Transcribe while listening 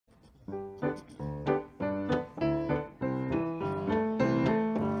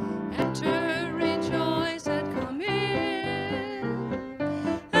Enter, rejoice, and come in.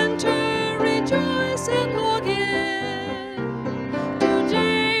 Enter, rejoice, and log in.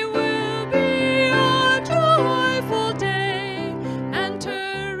 Today will be a joyful day.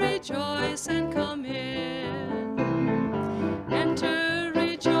 Enter, rejoice, and come in. Enter,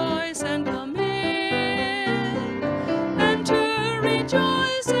 rejoice, and come in. Enter,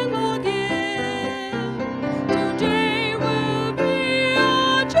 rejoice, and log in. Today will be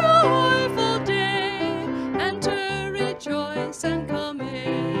a joyful day. Enter, rejoice, and come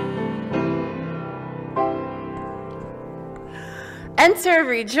in. Enter,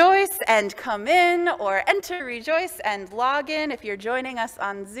 rejoice, and come in, or enter, rejoice, and log in if you're joining us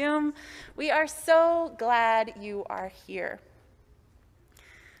on Zoom. We are so glad you are here.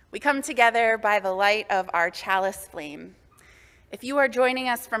 We come together by the light of our chalice flame. If you are joining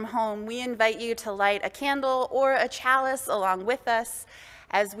us from home, we invite you to light a candle or a chalice along with us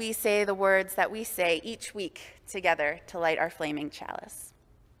as we say the words that we say each week together to light our flaming chalice.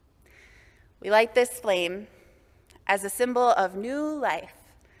 We light this flame as a symbol of new life,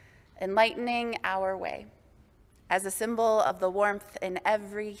 enlightening our way, as a symbol of the warmth in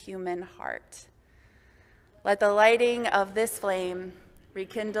every human heart. Let the lighting of this flame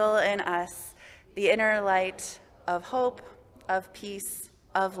rekindle in us the inner light of hope, of peace,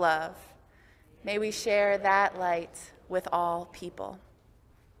 of love. May we share that light with all people.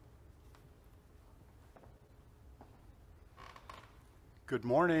 Good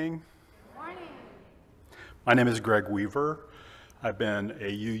morning. Good morning. My name is Greg Weaver. I've been a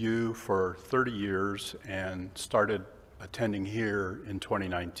UU for 30 years and started attending here in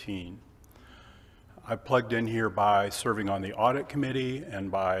 2019. I plugged in here by serving on the audit committee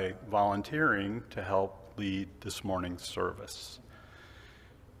and by volunteering to help lead this morning's service.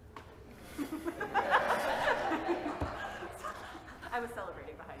 I was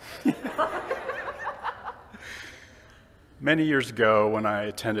celebrating behind you. Many years ago, when I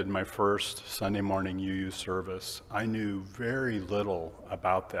attended my first Sunday morning UU service, I knew very little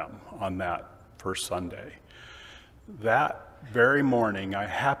about them on that first Sunday. That very morning, I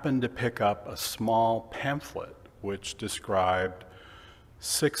happened to pick up a small pamphlet which described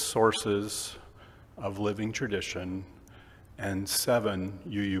 6 sources of living tradition and 7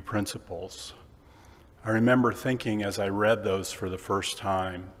 UU principles. I remember thinking as I read those for the first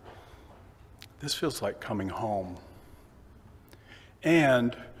time, this feels like coming home.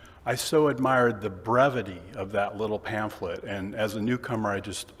 And I so admired the brevity of that little pamphlet, and as a newcomer, I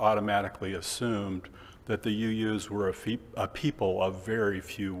just automatically assumed that the UUs were a people of very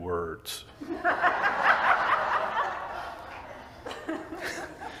few words.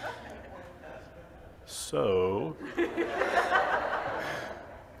 So,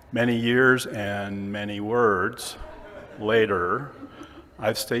 many years and many words later,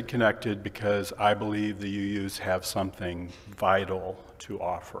 I've stayed connected because I believe the UUs have something vital to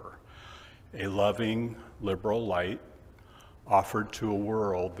offer. A loving, liberal light offered to a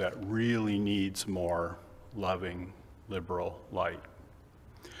world that really needs more loving, liberal light.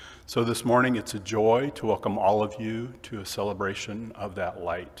 So this morning, it's a joy to welcome all of you to a celebration of that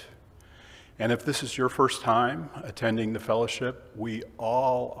light. And if this is your first time attending the fellowship, we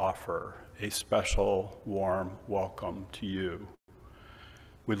all offer a special, warm welcome to you.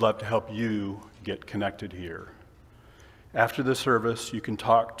 We'd love to help you get connected here. After the service, you can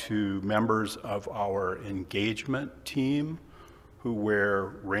talk to members of our engagement team who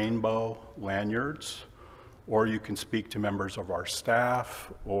wear rainbow lanyards, or you can speak to members of our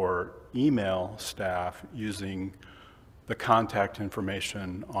staff or email staff using the contact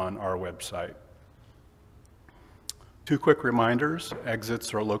information on our website. 2 quick reminders: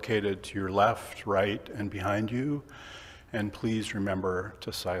 exits are located to your left, right, and behind you. And please remember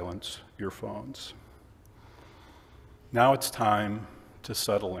to silence your phones. Now it's time to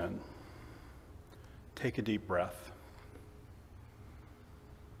settle in. Take a deep breath.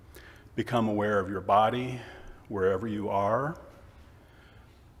 Become aware of your body wherever you are.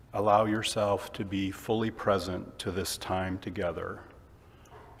 Allow yourself to be fully present to this time together.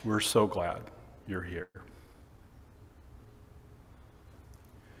 We're so glad you're here.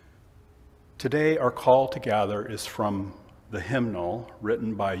 Today, our call to gather is from the hymnal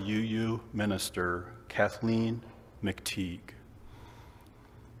written by UU minister Kathleen McTeague.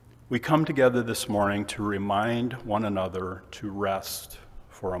 We come together this morning to remind one another to rest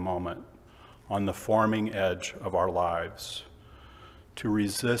for a moment on the forming edge of our lives, to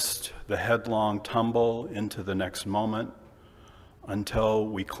resist the headlong tumble into the next moment until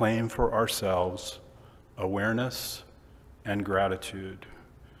we claim for ourselves awareness and gratitude,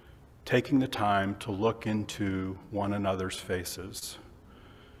 taking the time to look into one another's faces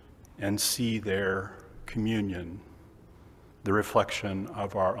and see their communion, the reflection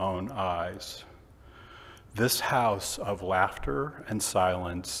of our own eyes. This house of laughter and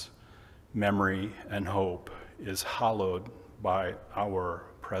silence, memory and hope is hallowed by our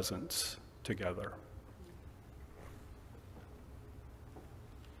presence together.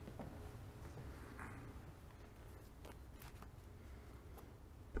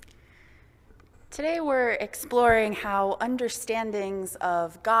 Today we're exploring how understandings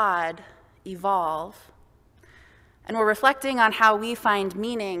of God evolve, and we're reflecting on how we find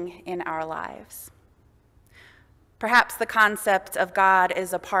meaning in our lives. Perhaps the concept of God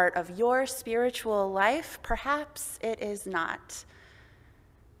is a part of your spiritual life, perhaps it is not.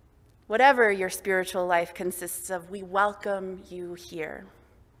 Whatever your spiritual life consists of, we welcome you here.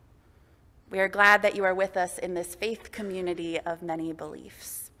 We are glad that you are with us in this faith community of many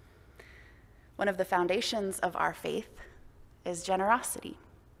beliefs. One of the foundations of our faith is generosity.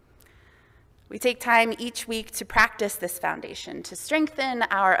 We take time each week to practice this foundation, to strengthen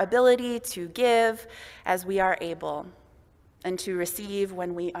our ability to give as we are able, and to receive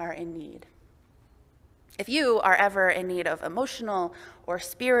when we are in need. If you are ever in need of emotional or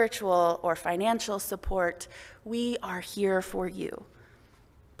spiritual or financial support, we are here for you.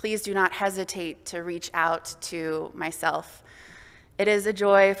 Please do not hesitate to reach out to myself. It is a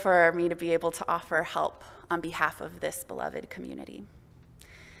joy for me to be able to offer help on behalf of this beloved community.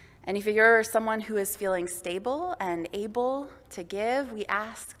 And if you're someone who is feeling stable and able to give, we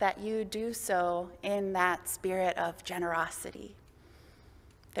ask that you do so in that spirit of generosity.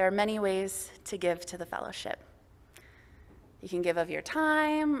 There are many ways to give to the fellowship. You can give of your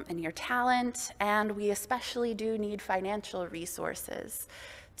time and your talent, and we especially do need financial resources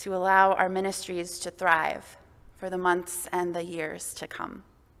to allow our ministries to thrive for the months and the years to come.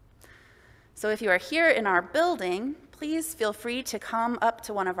 So if you are here in our building, please feel free to come up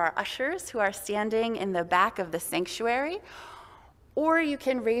to one of our ushers who are standing in the back of the sanctuary, or you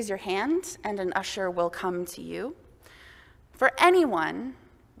can raise your hand and an usher will come to you. For anyone,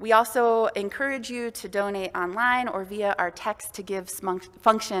 we also encourage you to donate online or via our text to give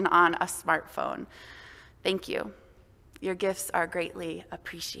function on a smartphone. Thank you. Your gifts are greatly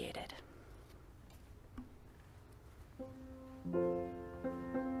appreciated.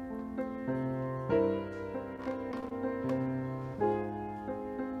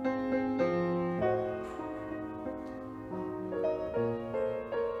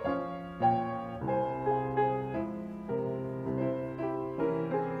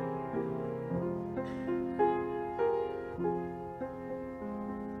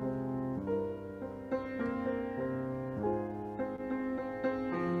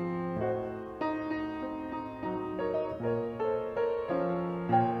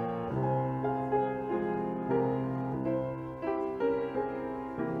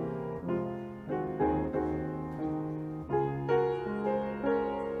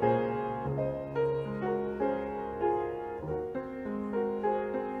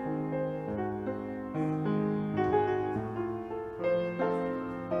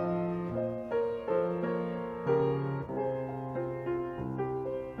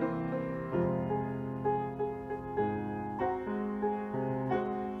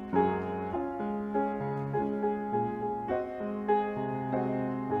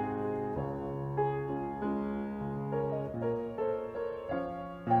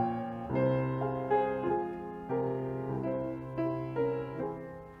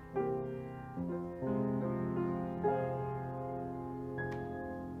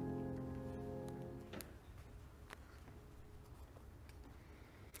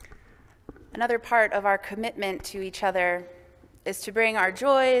 Another part of our commitment to each other is to bring our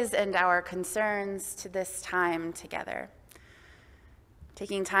joys and our concerns to this time together.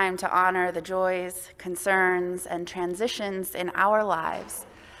 Taking time to honor the joys, concerns, and transitions in our lives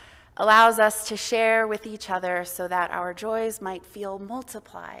allows us to share with each other so that our joys might feel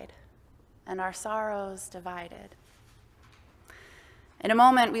multiplied and our sorrows divided. In a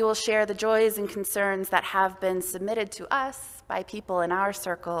moment, we will share the joys and concerns that have been submitted to us by people in our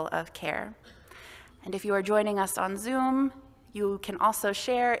circle of care. And if you are joining us on Zoom, you can also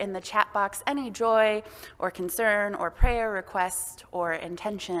share in the chat box any joy or concern or prayer request or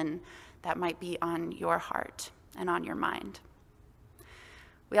intention that might be on your heart and on your mind.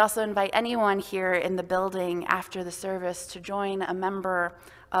 We also invite anyone here in the building after the service to join a member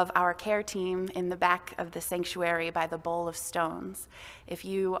of our care team in the back of the sanctuary by the bowl of stones if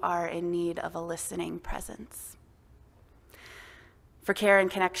you are in need of a listening presence. For care and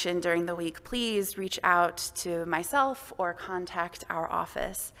connection during the week, please reach out to myself or contact our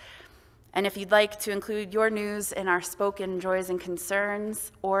office. And if you'd like to include your news in our spoken joys and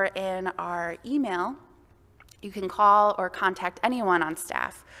concerns or in our email, you can call or contact anyone on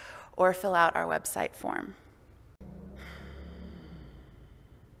staff or fill out our website form.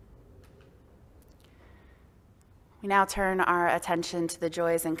 We now turn our attention to the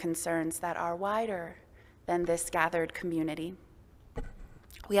joys and concerns that are wider than this gathered community.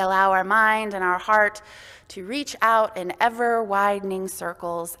 We allow our mind and our heart to reach out in ever-widening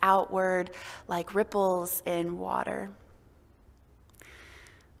circles outward like ripples in water.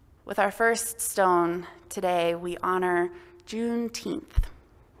 With our first stone today, we honor Juneteenth.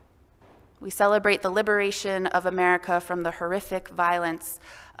 We celebrate the liberation of America from the horrific violence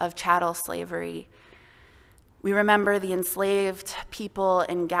of chattel slavery. We remember the enslaved people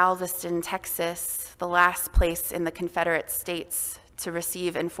in Galveston, Texas, the last place in the Confederate States to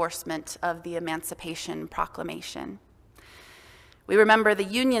receive enforcement of the Emancipation Proclamation. We remember the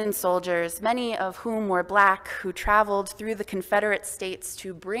Union soldiers, many of whom were Black, who traveled through the Confederate States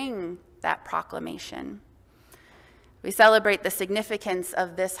to bring that proclamation. We celebrate the significance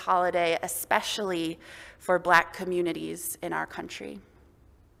of this holiday, especially for Black communities in our country.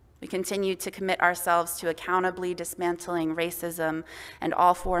 We continue to commit ourselves to accountably dismantling racism and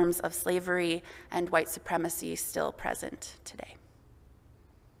all forms of slavery and white supremacy still present today.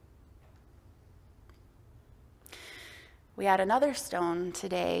 We add another stone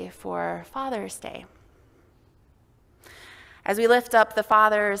today for Father's Day. As we lift up the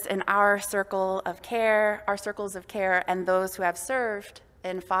fathers in our circles of care, and those who have served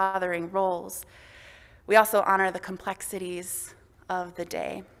in fathering roles, we also honor the complexities of the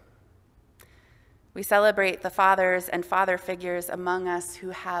day. We celebrate the fathers and father figures among us who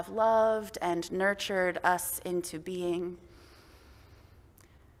have loved and nurtured us into being.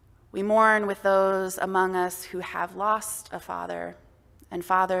 We mourn with those among us who have lost a father, and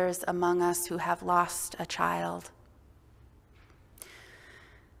fathers among us who have lost a child.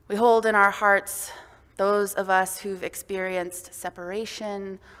 We hold in our hearts those of us who've experienced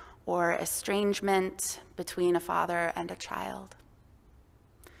separation or estrangement between a father and a child.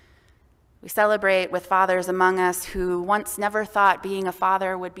 We celebrate with fathers among us who once never thought being a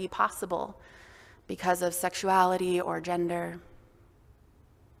father would be possible because of sexuality or gender.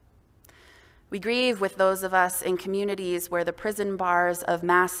 We grieve with those of us in communities where the prison bars of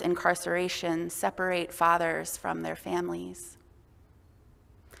mass incarceration separate fathers from their families.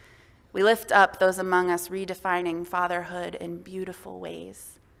 We lift up those among us redefining fatherhood in beautiful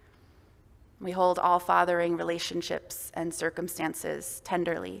ways. We hold all fathering relationships and circumstances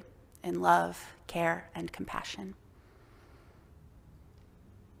tenderly in love, care, and compassion.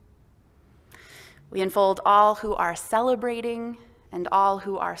 We enfold all who are celebrating and all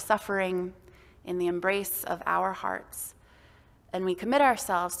who are suffering in the embrace of our hearts, and we commit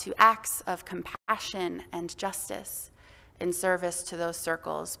ourselves to acts of compassion and justice in service to those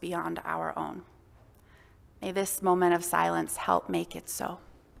circles beyond our own. May this moment of silence help make it so.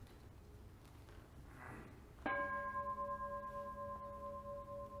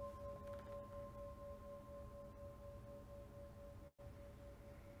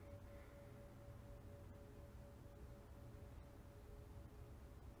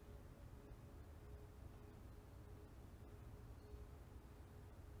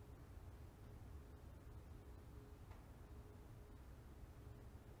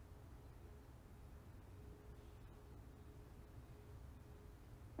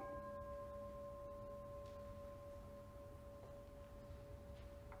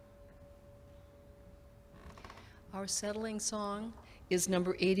 Our settling song is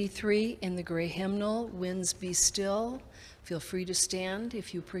number 83 in the Gray Hymnal, Winds Be Still. Feel free to stand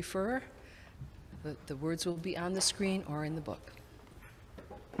if you prefer. The words will be on the screen or in the book.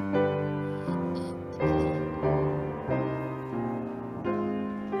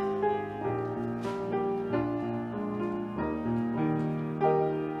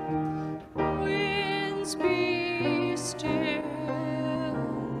 Winds be still,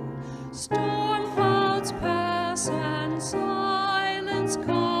 storm clouds pass and silence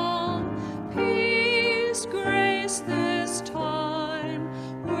come, peace grace this time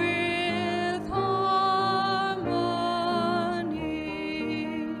with harmony.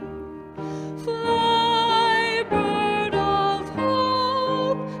 Fly, bird of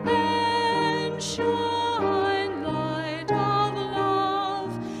hope, and shine, light of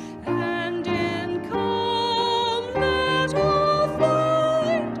love, and in calm let all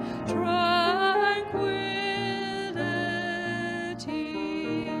fight travel.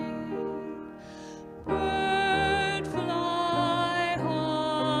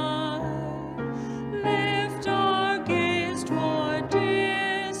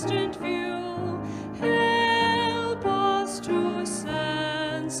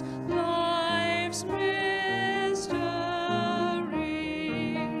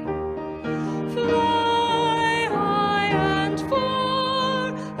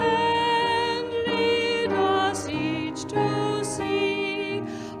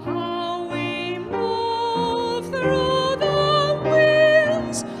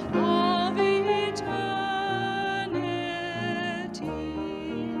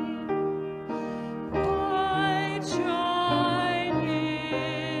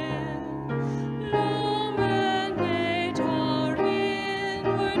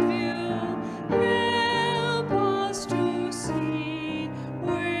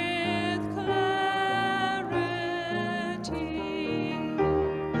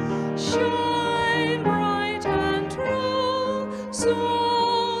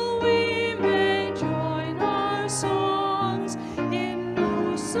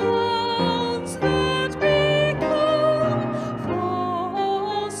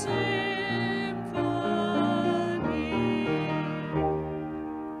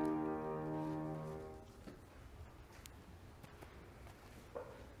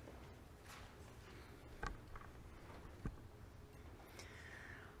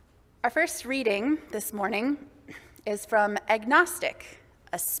 Our first reading this morning is from Agnostic,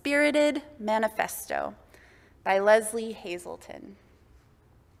 a Spirited Manifesto by Leslie Hazelton.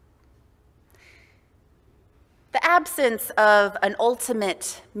 The absence of an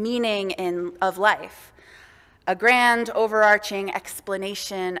ultimate meaning of life, a grand overarching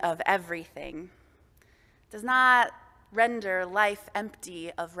explanation of everything, does not render life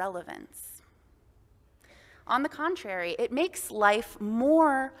empty of relevance. On the contrary, it makes life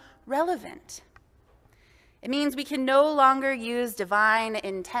more relevant. It means we can no longer use divine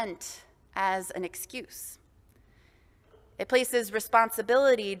intent as an excuse. It places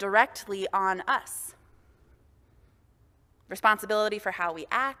responsibility directly on us. Responsibility for how we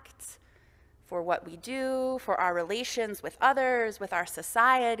act, for what we do, for our relations with others, with our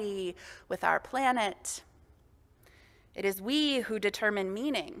society, with our planet. It is we who determine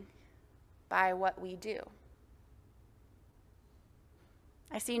meaning by what we do.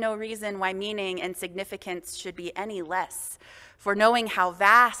 I see no reason why meaning and significance should be any less for knowing how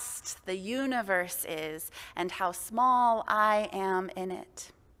vast the universe is and how small I am in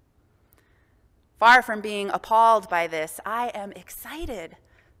it. Far from being appalled by this, I am excited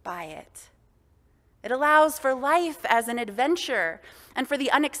by it. It allows for life as an adventure and for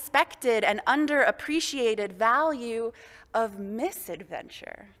the unexpected and underappreciated value of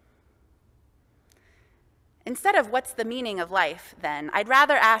misadventure. Instead of what's the meaning of life, then, I'd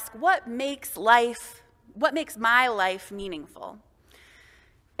rather ask what makes my life meaningful?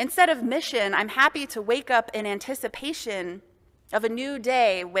 Instead of mission, I'm happy to wake up in anticipation of a new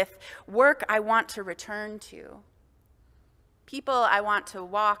day with work I want to return to, people I want to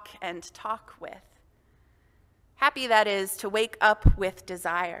walk and talk with. Happy, that is, to wake up with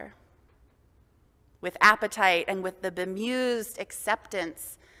desire, with appetite, and with the bemused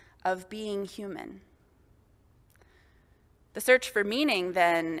acceptance of being human. The search for meaning,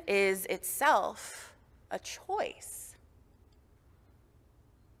 then, is itself a choice.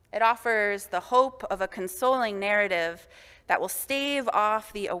 It offers the hope of a consoling narrative that will stave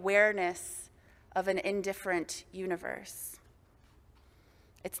off the awareness of an indifferent universe.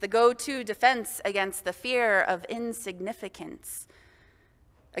 It's the go-to defense against the fear of insignificance,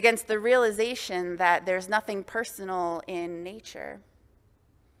 against the realization that there's nothing personal in nature,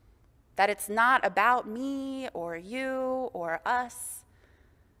 that it's not about me or you or us,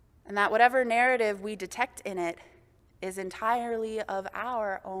 and that whatever narrative we detect in it is entirely of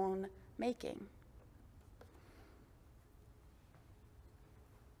our own making.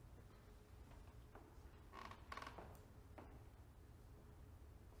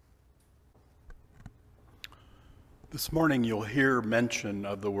 This morning you'll hear mention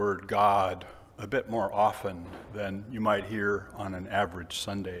of the word God a bit more often than you might hear on an average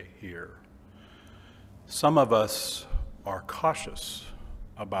Sunday here. Some of us are cautious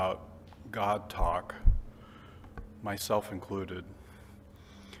about God talk, myself included.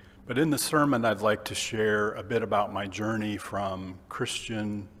 But in the sermon, I'd like to share a bit about my journey from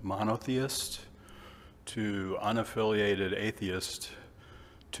Christian monotheist to unaffiliated atheist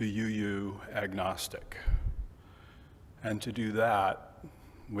to UU agnostic. And to do that,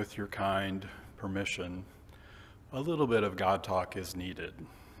 with your kind permission, a little bit of God talk is needed.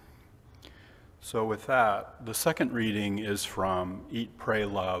 So with that, the second reading is from Eat, Pray,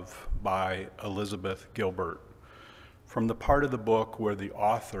 Love by Elizabeth Gilbert, from the part of the book where the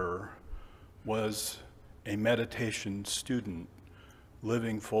author was a meditation student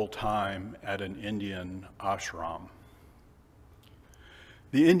living full-time at an Indian ashram.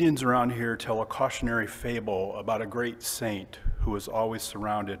 The Indians around here tell a cautionary fable about a great saint who was always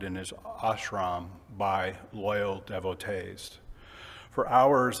surrounded in his ashram by loyal devotees. For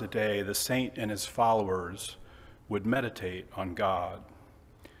hours a day, the saint and his followers would meditate on God.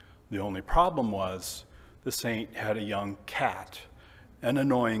 The only problem was the saint had a young cat, an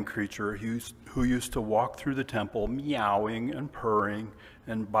annoying creature who used to walk through the temple meowing and purring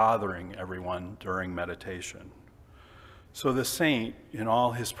and bothering everyone during meditation. So the saint, in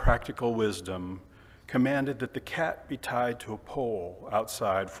all his practical wisdom, commanded that the cat be tied to a pole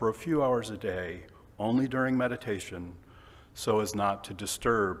outside for a few hours a day, only during meditation, so as not to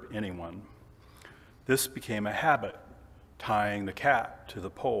disturb anyone. This became a habit, tying the cat to the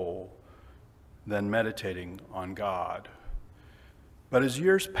pole, then meditating on God. But as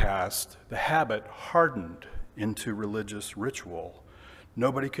years passed, the habit hardened into religious ritual.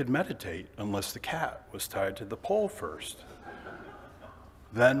 Nobody could meditate unless the cat was tied to the pole first.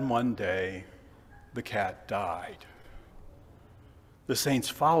 Then one day, the cat died. The saint's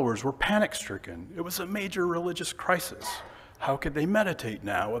followers were panic-stricken. It was a major religious crisis. How could they meditate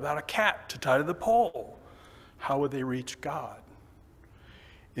now without a cat to tie to the pole? How would they reach God?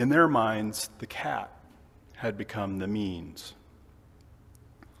 In their minds, the cat had become the means.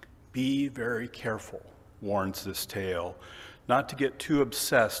 Be very careful, warns this tale, not to get too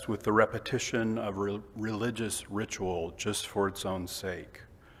obsessed with the repetition of religious ritual just for its own sake,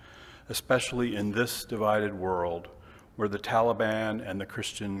 especially in this divided world where the Taliban and the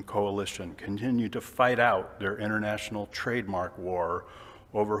Christian coalition continue to fight out their international trademark war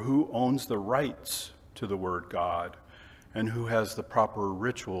over who owns the rights to the word God and who has the proper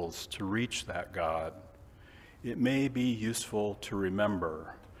rituals to reach that God. It may be useful to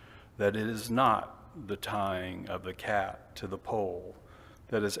remember that it is not the tying of the cat to the pole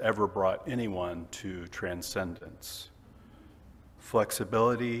that has ever brought anyone to transcendence.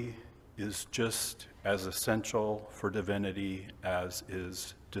 Flexibility is just as essential for divinity as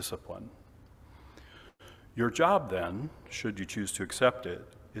is discipline. Your job then, should you choose to accept it,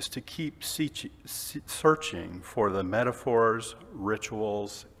 is to keep searching for the metaphors,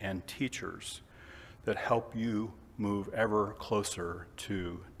 rituals, and teachers that help you move ever closer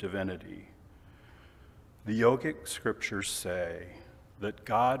to divinity. The yogic scriptures say that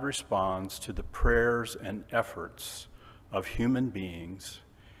God responds to the prayers and efforts of human beings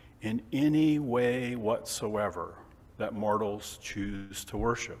in any way whatsoever that mortals choose to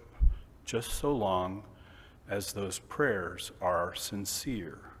worship, just so long as those prayers are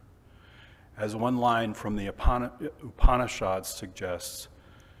sincere. As one line from the Upanishads suggests,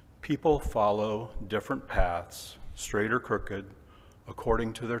 people follow different paths, straight or crooked,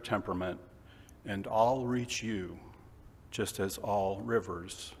 according to their temperament, and all reach you, just as all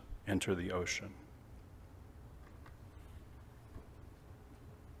rivers enter the ocean.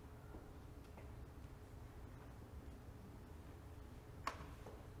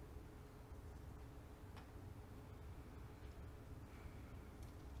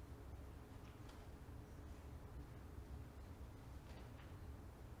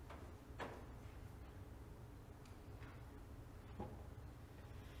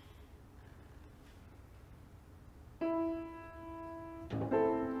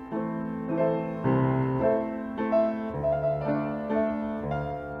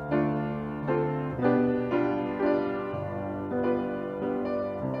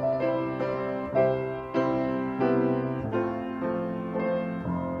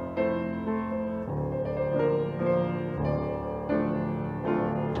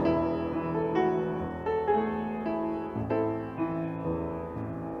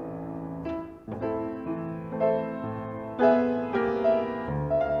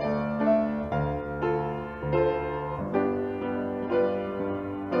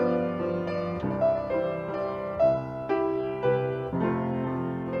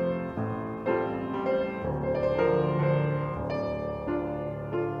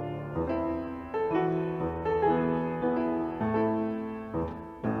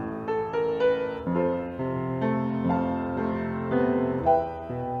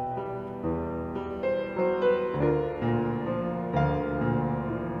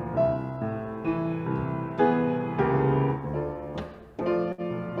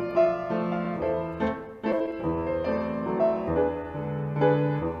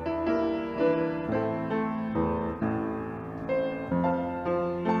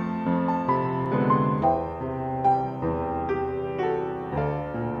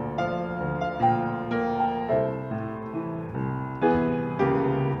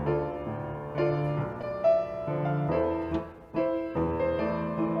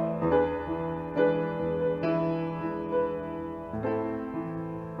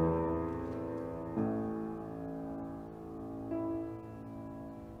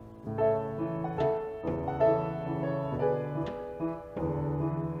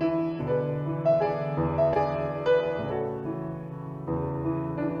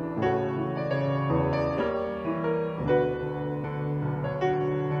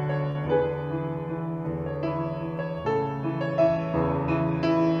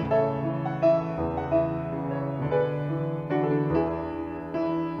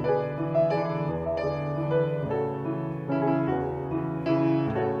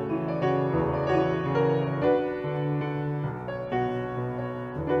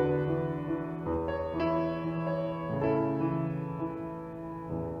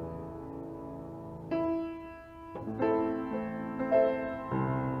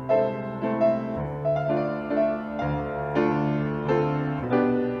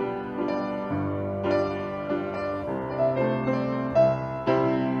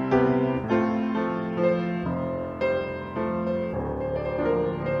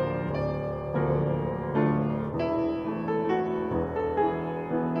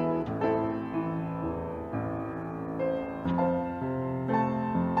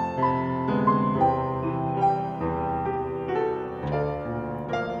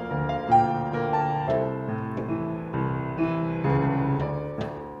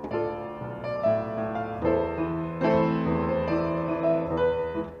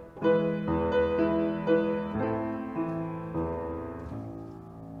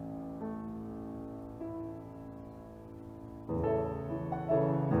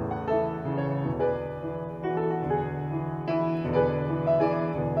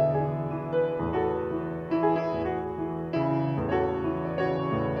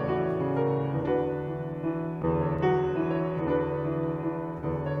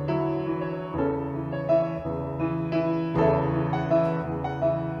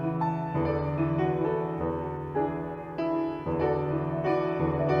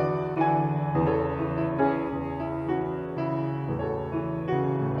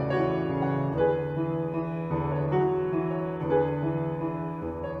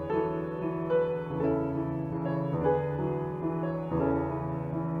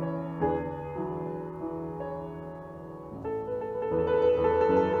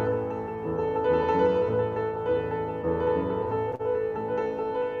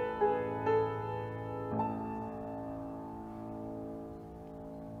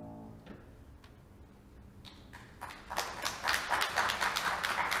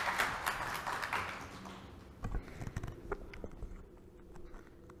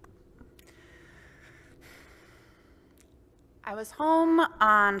 I was home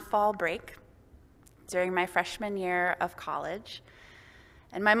on fall break during my freshman year of college,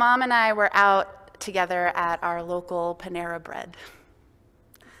 and my mom and I were out together at our local Panera Bread.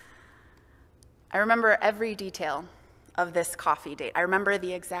 I remember every detail of this coffee date. I remember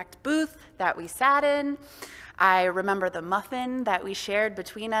the exact booth that we sat in. I remember the muffin that we shared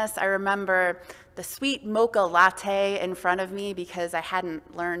between us. I remember the sweet mocha latte in front of me because I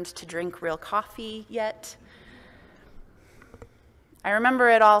hadn't learned to drink real coffee yet. I remember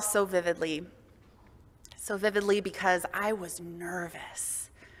it all so vividly because I was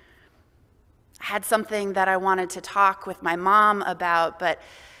nervous. I had something that I wanted to talk with my mom about, but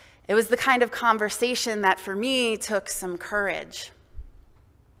it was the kind of conversation that for me took some courage.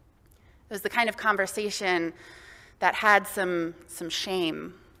 It was the kind of conversation that had some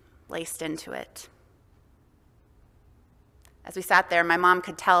shame laced into it. As we sat there, my mom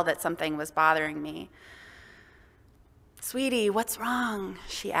could tell that something was bothering me. "Sweetie, what's wrong?"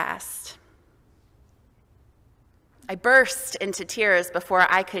 she asked. I burst into tears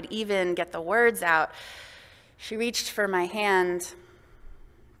before I could even get the words out. She reached for my hand,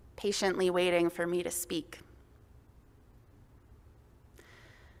 patiently waiting for me to speak.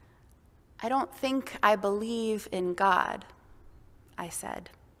 "I don't think I believe in God," I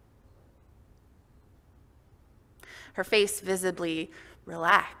said. Her face visibly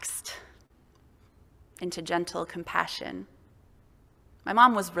relaxed into gentle compassion. My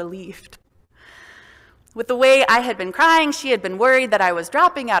mom was relieved. With the way I had been crying, she had been worried that I was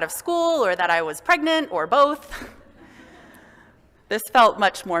dropping out of school or that I was pregnant or both. This felt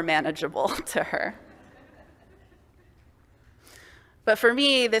much more manageable to her. But for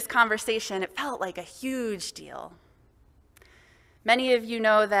me, this conversation, it felt like a huge deal. Many of you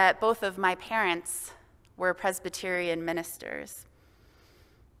know that both of my parents were Presbyterian ministers.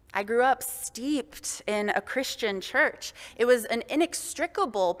 I grew up steeped in a Christian church. It was an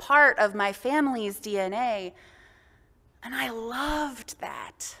inextricable part of my family's DNA, and I loved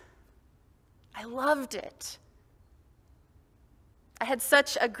that. I loved it. I had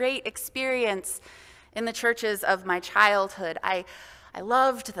such a great experience in the churches of my childhood. I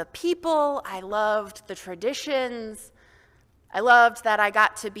loved the people, I loved the traditions, I loved that I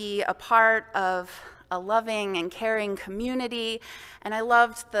got to be a part of a loving and caring community, and I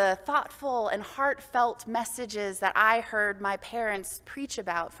loved the thoughtful and heartfelt messages that I heard my parents preach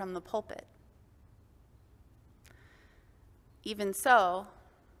about from the pulpit. Even so,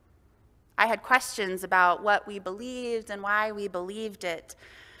 I had questions about what we believed and why we believed it.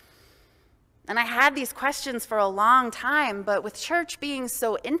 And I had these questions for a long time, but with church being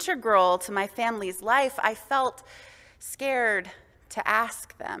so integral to my family's life, I felt scared to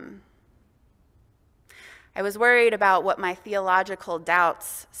ask them. I was worried about what my theological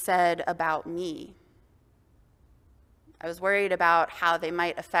doubts said about me. I was worried about how they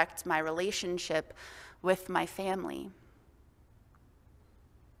might affect my relationship with my family.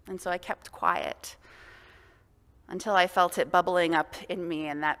 And so I kept quiet until I felt it bubbling up in me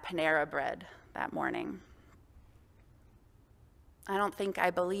in that Panera Bread that morning. "I don't think I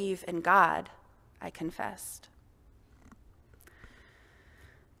believe in God," I confessed.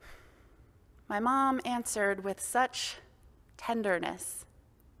 My mom answered with such tenderness,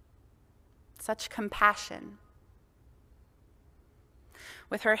 such compassion.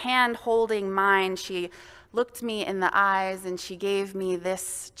 With her hand holding mine, she looked me in the eyes and she gave me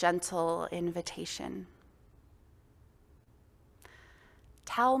this gentle invitation.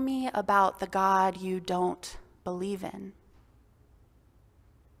 "Tell me about the God you don't believe in.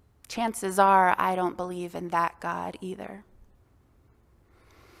 Chances are I don't believe in that God either."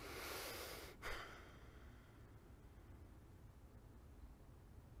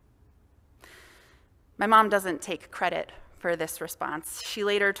 My mom doesn't take credit for this response. She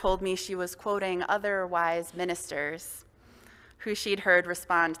later told me she was quoting other wise ministers who she'd heard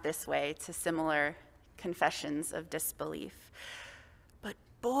respond this way to similar confessions of disbelief. But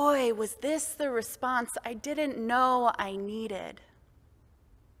boy, was this the response I didn't know I needed.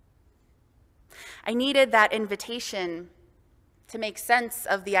 I needed that invitation to make sense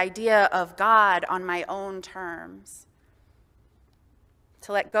of the idea of God on my own terms,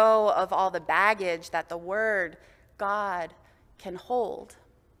 to let go of all the baggage that the word God can hold.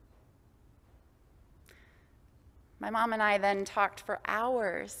 My mom and I then talked for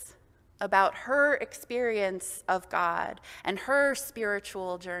hours about her experience of God and her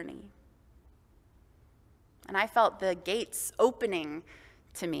spiritual journey. And I felt the gates opening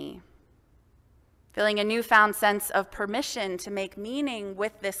to me, feeling a newfound sense of permission to make meaning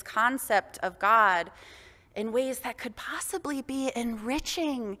with this concept of God in ways that could possibly be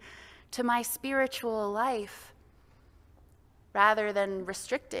enriching to my spiritual life. rather than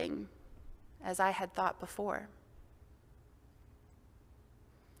restricting as I had thought before.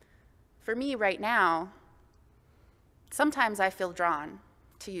 For me right now, sometimes I feel drawn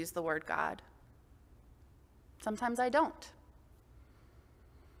to use the word God. Sometimes I don't.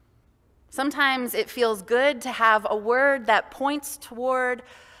 Sometimes it feels good to have a word that points toward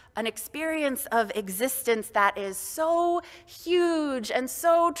an experience of existence that is so huge and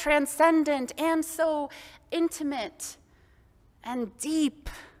so transcendent and so intimate and deep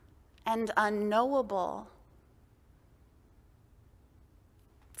and unknowable.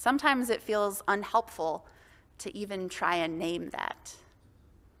 Sometimes it feels unhelpful to even try and name that.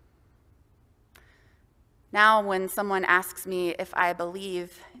 Now, when someone asks me if I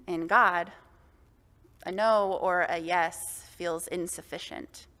believe in God, a no or a yes feels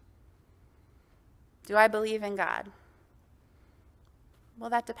insufficient. Do I believe in God? Well,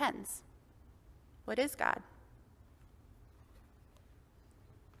 that depends. What is God?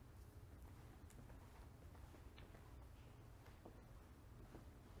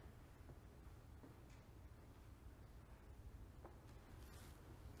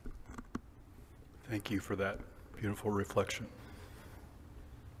 Thank you for that beautiful reflection.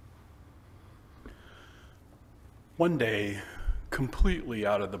 One day, completely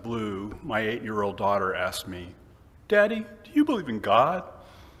out of the blue, my 8-year-old daughter asked me, "Daddy, do you believe in God?"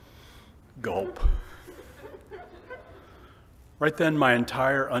 Gulp. Right then, my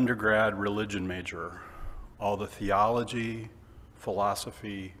entire undergrad religion major, all the theology,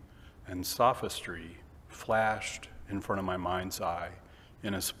 philosophy, and sophistry flashed in front of my mind's eye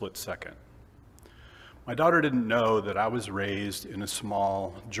in a split second. My daughter didn't know that I was raised in a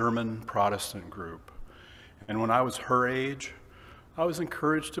small German Protestant group, and when I was her age, I was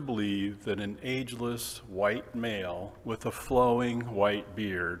encouraged to believe that an ageless white male with a flowing white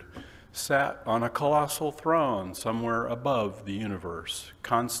beard sat on a colossal throne somewhere above the universe,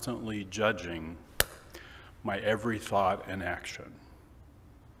 constantly judging my every thought and action,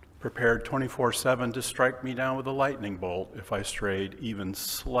 prepared 24/7 to strike me down with a lightning bolt if I strayed even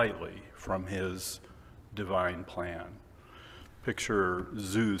slightly from his divine plan. Picture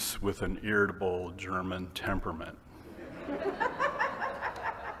Zeus with an irritable German temperament.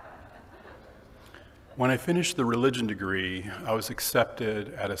 When I finished the religion degree, I was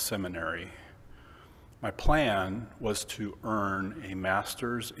accepted at a seminary. My plan was to earn a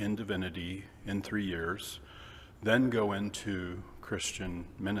master's in divinity in 3 years, then go into Christian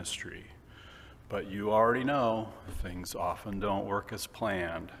ministry. But you already know, things often don't work as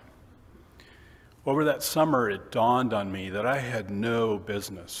planned. Over that summer, it dawned on me that I had no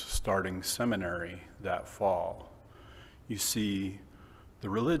business starting seminary that fall. You see, the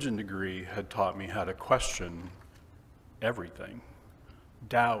religion degree had taught me how to question everything.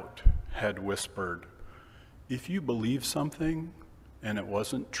 Doubt had whispered, if you believe something and it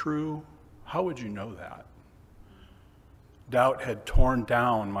wasn't true, how would you know that? Doubt had torn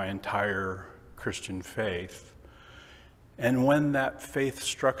down my entire Christian faith. And when that faith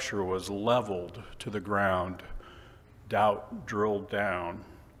structure was leveled to the ground, doubt drilled down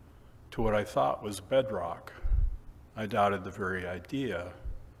to what I thought was bedrock. I doubted the very idea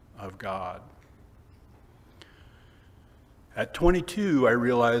of God. At 22, I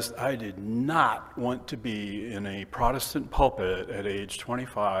realized I did not want to be in a Protestant pulpit at age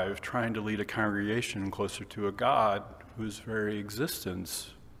 25 trying to lead a congregation closer to a God whose very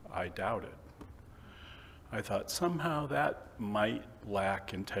existence I doubted. I thought somehow that might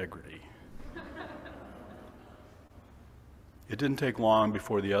lack integrity. It didn't take long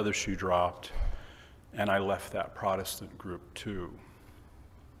before the other shoe dropped, and I left that Protestant group too.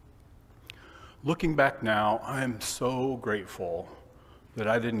 Looking back now, I am so grateful that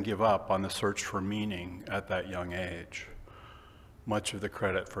I didn't give up on the search for meaning at that young age. Much of the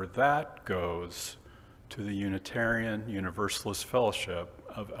credit for that goes to the Unitarian Universalist Fellowship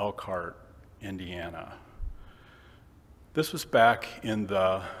of Elkhart, Indiana. This was back in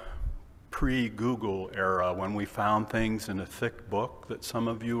the pre-Google era when we found things in a thick book that some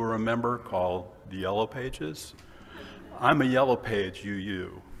of you will remember called the Yellow Pages. I'm a Yellow Page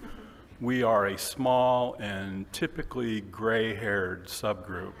UU. We are a small and typically gray-haired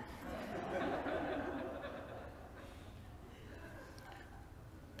subgroup.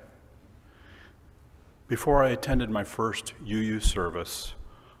 Before I attended my first UU service,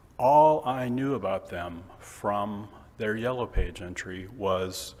 all I knew about them from their Yellow Page entry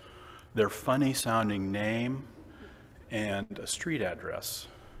was their funny-sounding name and a street address.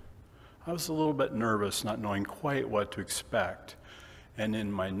 I was a little bit nervous, not knowing quite what to expect, and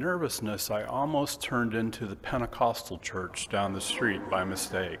in my nervousness, I almost turned into the Pentecostal church down the street by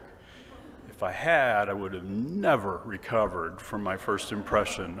mistake. if I had, I would have never recovered from my first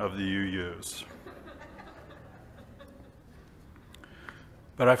impression of the UUs.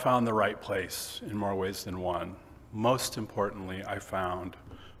 But I found the right place in more ways than one. Most importantly, I found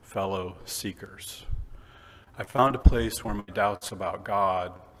fellow seekers. I found a place where my doubts about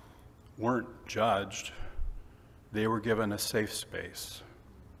God weren't judged. They were given a safe space.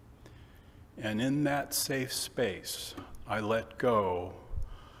 And in that safe space, I let go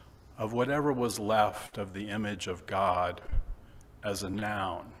of whatever was left of the image of God as a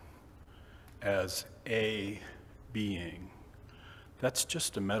noun, as a being. That's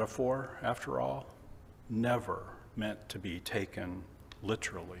just a metaphor, after all, never meant to be taken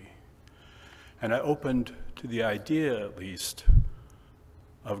literally. And I opened to the idea, at least,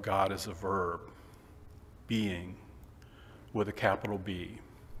 of God as a verb, being, with a capital B.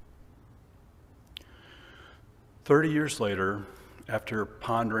 30 years later, after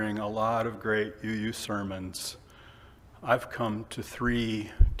pondering a lot of great UU sermons, I've come to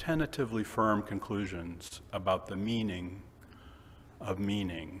 3 tentatively firm conclusions about the meaning of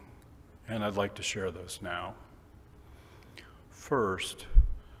meaning, and I'd like to share those now. First,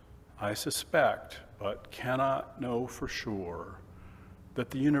 I suspect, but cannot know for sure,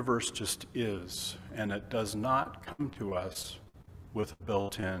 that the universe just is, and it does not come to us with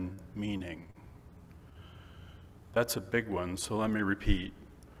built-in meaning. That's a big one, so let me repeat.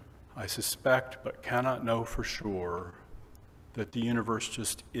 I suspect, but cannot know for sure, that the universe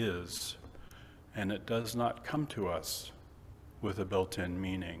just is, and it does not come to us with a built-in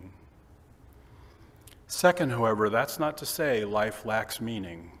meaning. Second, however, that's not to say life lacks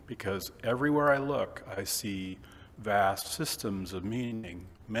meaning, because everywhere I look, I see vast systems of meaning,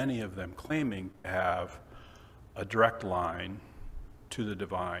 many of them claiming to have a direct line to the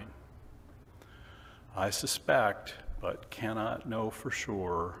divine. I suspect, but cannot know for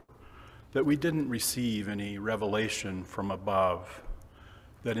sure, that we didn't receive any revelation from above,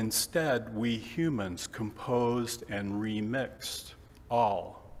 that instead we humans composed and remixed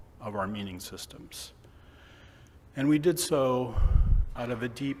all of our meaning systems. And we did so out of a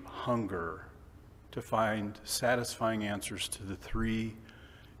deep hunger to find satisfying answers to the 3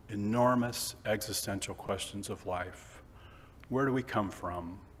 enormous existential questions of life. Where do we come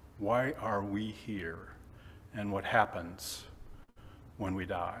from? Why are we here? And what happens when we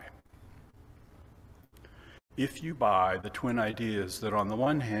die? If you buy the twin ideas that on the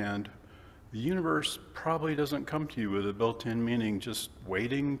one hand, the universe probably doesn't come to you with a built-in meaning just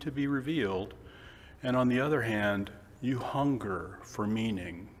waiting to be revealed, and on the other hand, you hunger for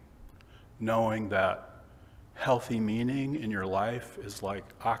meaning, knowing that healthy meaning in your life is like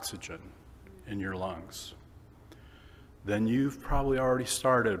oxygen in your lungs, then you've probably already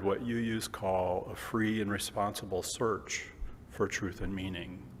started what UUs call a free and responsible search for truth and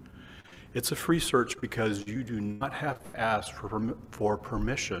meaning. It's a free search because you do not have to ask for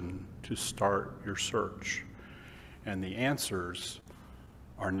permission to start your search, and the answers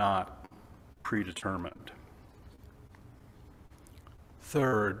are not predetermined.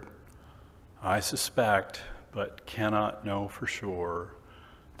 Third, I suspect, but cannot know for sure,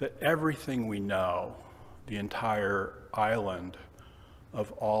 that everything we know, the entire island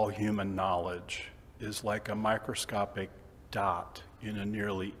of all human knowledge, is like a microscopic dot in a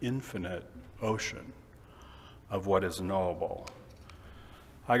nearly infinite ocean of what is knowable.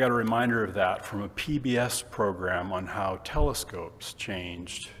 I got a reminder of that from a PBS program on how telescopes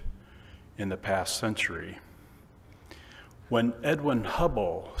changed in the past century. When Edwin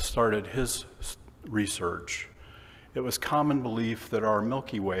Hubble started his research, it was common belief that our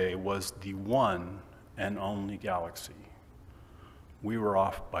Milky Way was the one and only galaxy. We were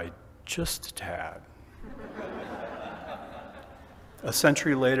off by just a tad. A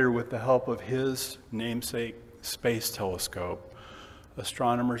century later, with the help of his namesake space telescope,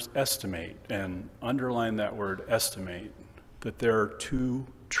 astronomers estimate, and underline that word estimate, that there are 2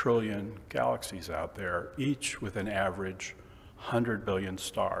 trillion galaxies out there, each with an average 100 billion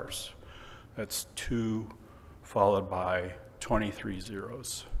stars. That's 2 followed by 23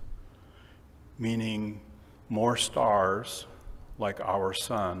 zeros, meaning more stars like our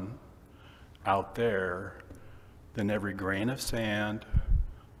sun out there than every grain of sand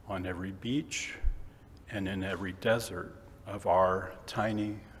on every beach and in every desert of our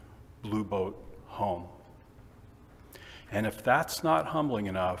tiny blue boat home. And if that's not humbling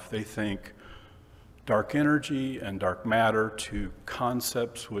enough, they think dark energy and dark matter, 2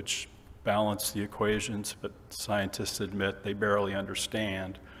 concepts which balance the equations, but scientists admit they barely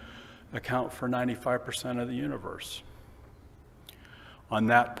understand, account for 95% of the universe. On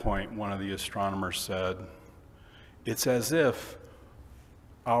that point, one of the astronomers said, "It's as if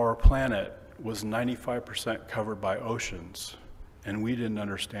our planet was 95% covered by oceans, and we didn't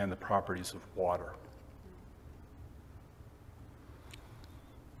understand the properties of water.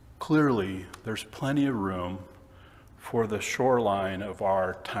 Clearly, there's plenty of room for the shoreline of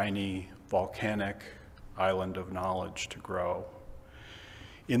our tiny volcanic island of knowledge to grow.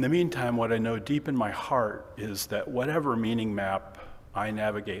 In the meantime, what I know deep in my heart is that whatever meaning map I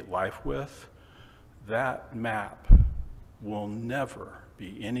navigate life with, that map will never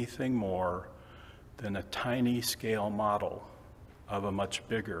be anything more than a tiny scale model of a much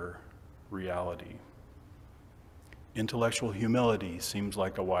bigger reality. Intellectual humility seems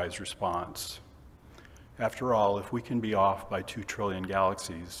like a wise response. After all, if we can be off by 2 trillion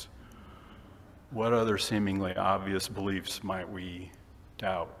galaxies, what other seemingly obvious beliefs might we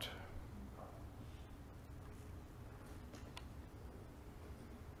doubt?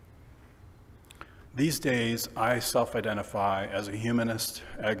 These days, I self-identify as a humanist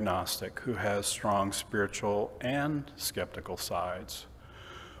agnostic who has strong spiritual and skeptical sides.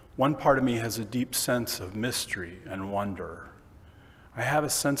 One part of me has a deep sense of mystery and wonder. I have a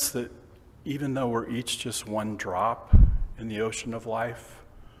sense that even though we're each just one drop in the ocean of life,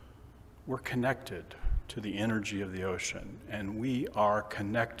 we're connected to the energy of the ocean, and we are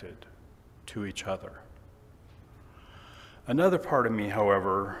connected to each other. Another part of me,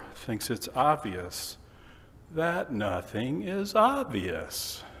 however, thinks it's obvious that nothing is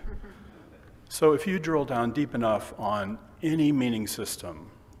obvious. So if you drill down deep enough on any meaning system,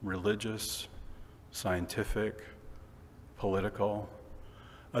 religious, scientific, political,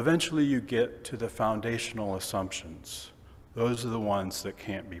 eventually you get to the foundational assumptions. Those are the ones that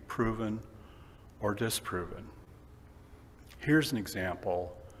can't be proven or disproven. Here's an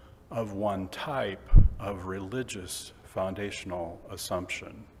example of one type of religious foundational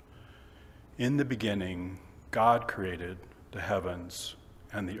assumption. In the beginning, God created the heavens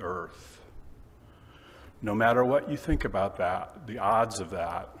and the earth. No matter what you think about that, the odds of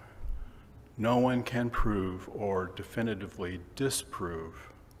that, no one can prove or definitively disprove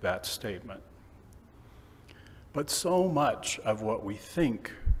that statement. But so much of what we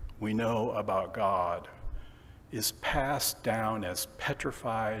think we know about God is passed down as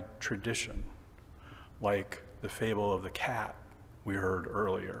petrified tradition, like the fable of the cat we heard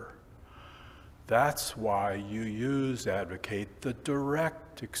earlier. That's why UUs advocate the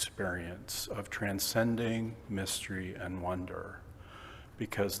direct experience of transcending mystery and wonder,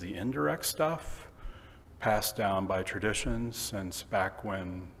 because the indirect stuff passed down by tradition since back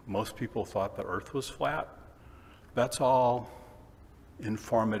when most people thought the earth was flat, that's all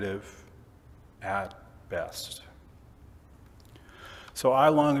informative at best. So I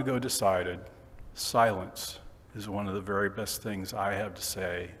long ago decided silence is one of the very best things I have to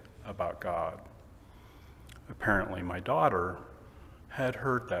say about God. Apparently my daughter had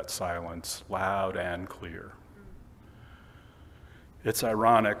heard that silence loud and clear. It's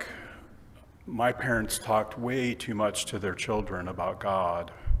ironic, my parents talked way too much to their children about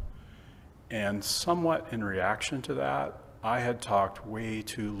God, and somewhat in reaction to that, I had talked way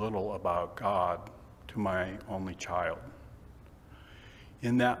too little about God to my only child.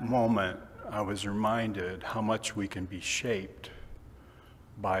 In that moment, I was reminded how much we can be shaped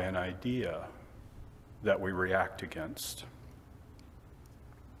by an idea that we react against.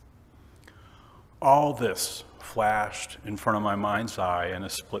 All this flashed in front of my mind's eye in a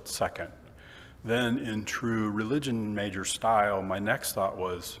split second. Then, in true religion major style, my next thought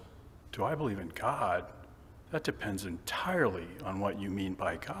was, do I believe in God? That depends entirely on what you mean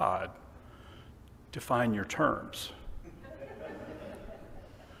by God. Define your terms.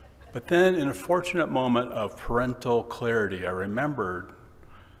 But then, in a fortunate moment of parental clarity, I remembered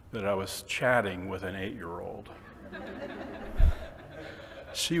that I was chatting with an 8-year-old.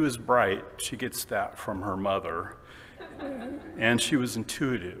 She was bright, she gets that from her mother, and she was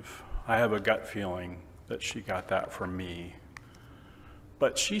intuitive. I have a gut feeling that she got that from me.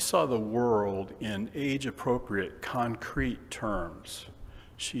 But she saw the world in age-appropriate, concrete terms.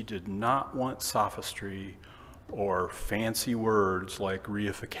 She did not want sophistry or fancy words like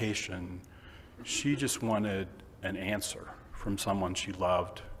reification. She just wanted an answer from someone she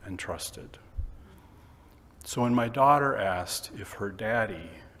loved and trusted. So when my daughter asked if her daddy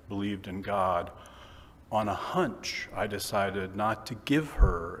believed in God, on a hunch, I decided not to give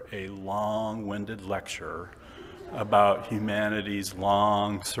her a long-winded lecture about humanity's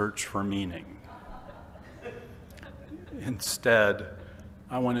long search for meaning. Instead,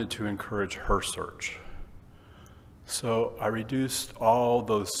 I wanted to encourage her search. So I reduced all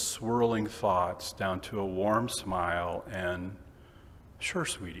those swirling thoughts down to a warm smile and, sure,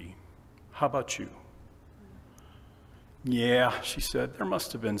 sweetie, how about you? Yeah, she said, there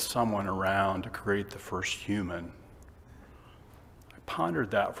must have been someone around to create the first human. I pondered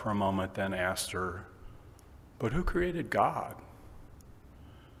that for a moment, then asked her, but who created God?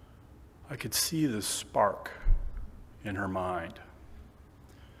 I could see the spark in her mind.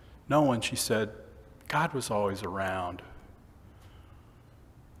 No one, she said, God was always around,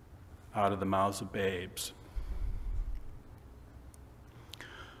 out of the mouths of babes.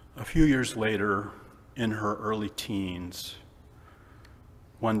 A few years later, in her early teens,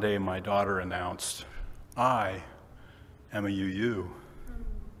 one day my daughter announced, I am a UU.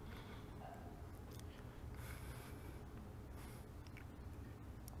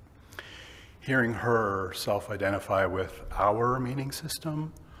 Hearing her self-identify with our meaning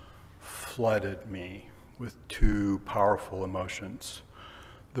system flooded me with two powerful emotions.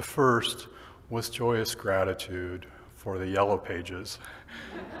 The first was joyous gratitude for the yellow pages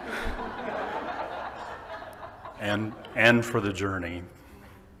and for the journey.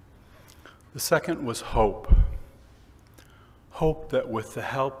 The second was hope. Hope that with the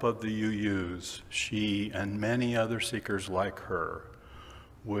help of the UUs, she and many other seekers like her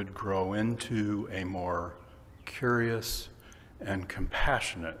would grow into a more curious and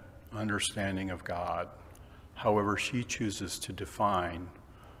compassionate understanding of God, however she chooses to define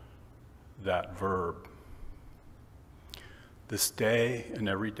that verb. This day and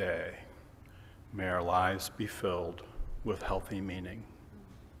every day, may our lives be filled with healthy meaning.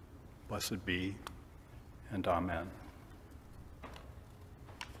 Blessed be, and amen.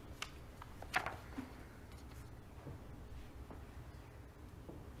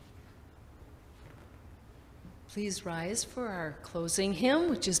 Please rise for our closing hymn,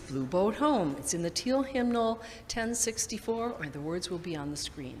 which is Blue Boat Home. It's in the teal hymnal 1064, or the words will be on the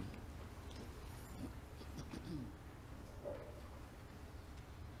screen.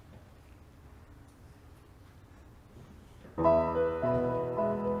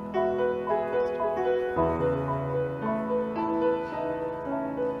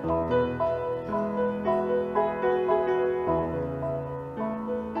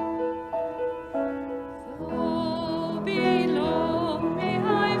 Though below me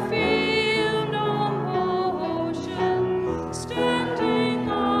I feel no motion, standing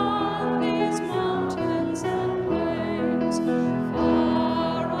on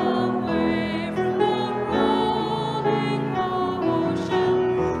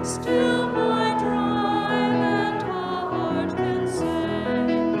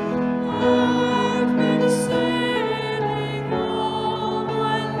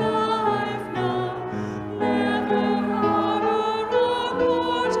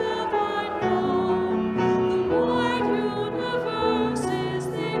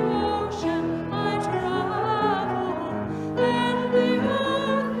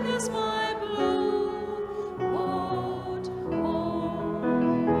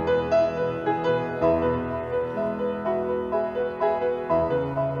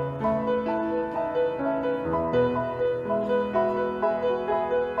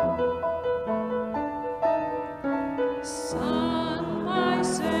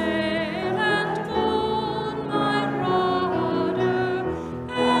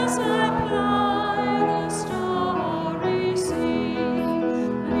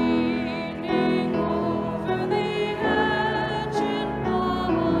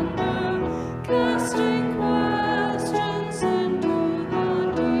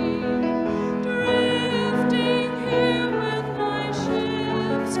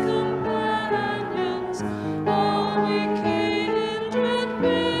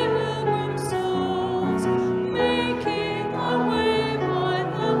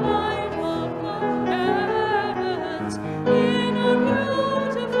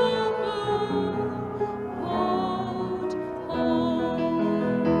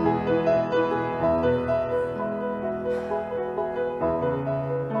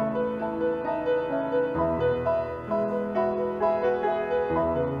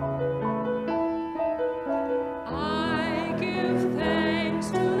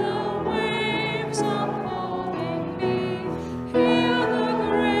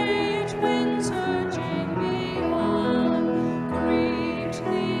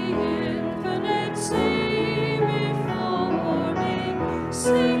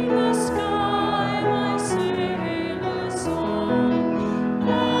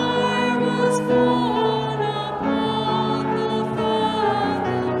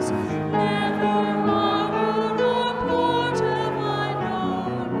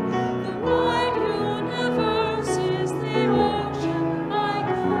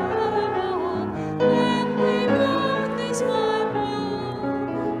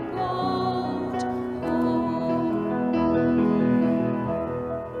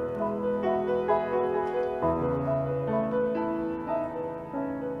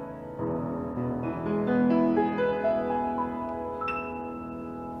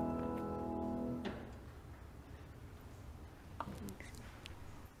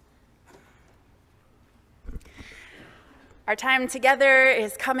Our time together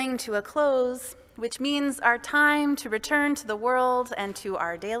is coming to a close, which means our time to return to the world and to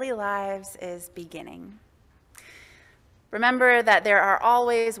our daily lives is beginning. Remember that there are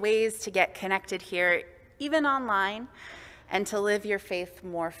always ways to get connected here, even online, and to live your faith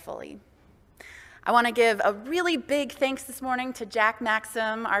more fully. I want to give a really big thanks this morning to Jack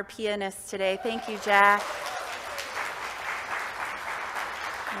Maxim, our pianist today. Thank you, Jack.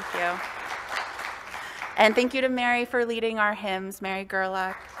 Thank you. And thank you to Mary for leading our hymns, Mary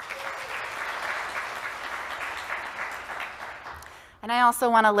Gerlach. And I also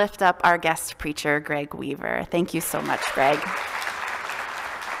want to lift up our guest preacher, Greg Weaver. Thank you so much, Greg.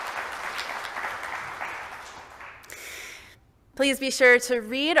 Please be sure to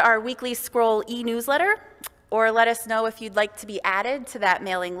read our weekly Scroll e-newsletter, or let us know if you'd like to be added to that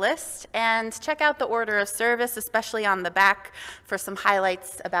mailing list, and check out the order of service, especially on the back, for some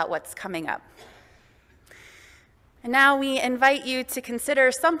highlights about what's coming up. And now we invite you to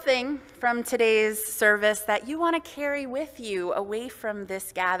consider something from today's service that you want to carry with you away from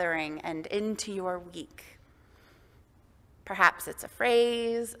this gathering and into your week. Perhaps it's a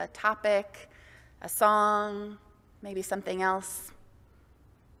phrase, a topic, a song, maybe something else.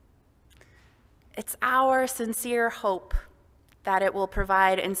 It's our sincere hope that it will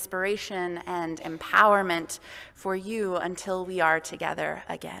provide inspiration and empowerment for you until we are together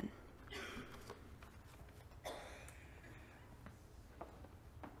again.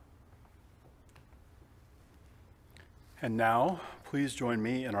 And now, please join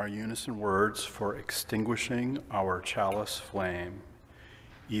me in our unison words for extinguishing our chalice flame,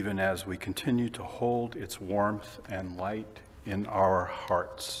 even as we continue to hold its warmth and light in our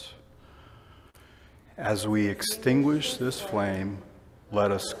hearts. As we extinguish this flame, let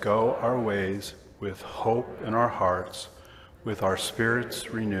us go our ways with hope in our hearts, with our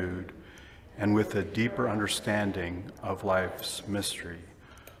spirits renewed, and with a deeper understanding of life's mystery.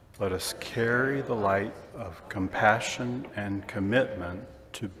 Let us carry the light of compassion and commitment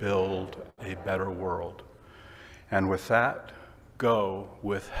to build a better world. And with that, go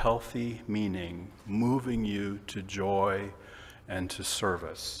with healthy meaning, moving you to joy and to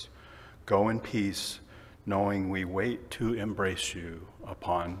service. Go in peace, knowing we wait to embrace you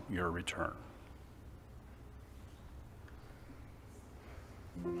upon your return.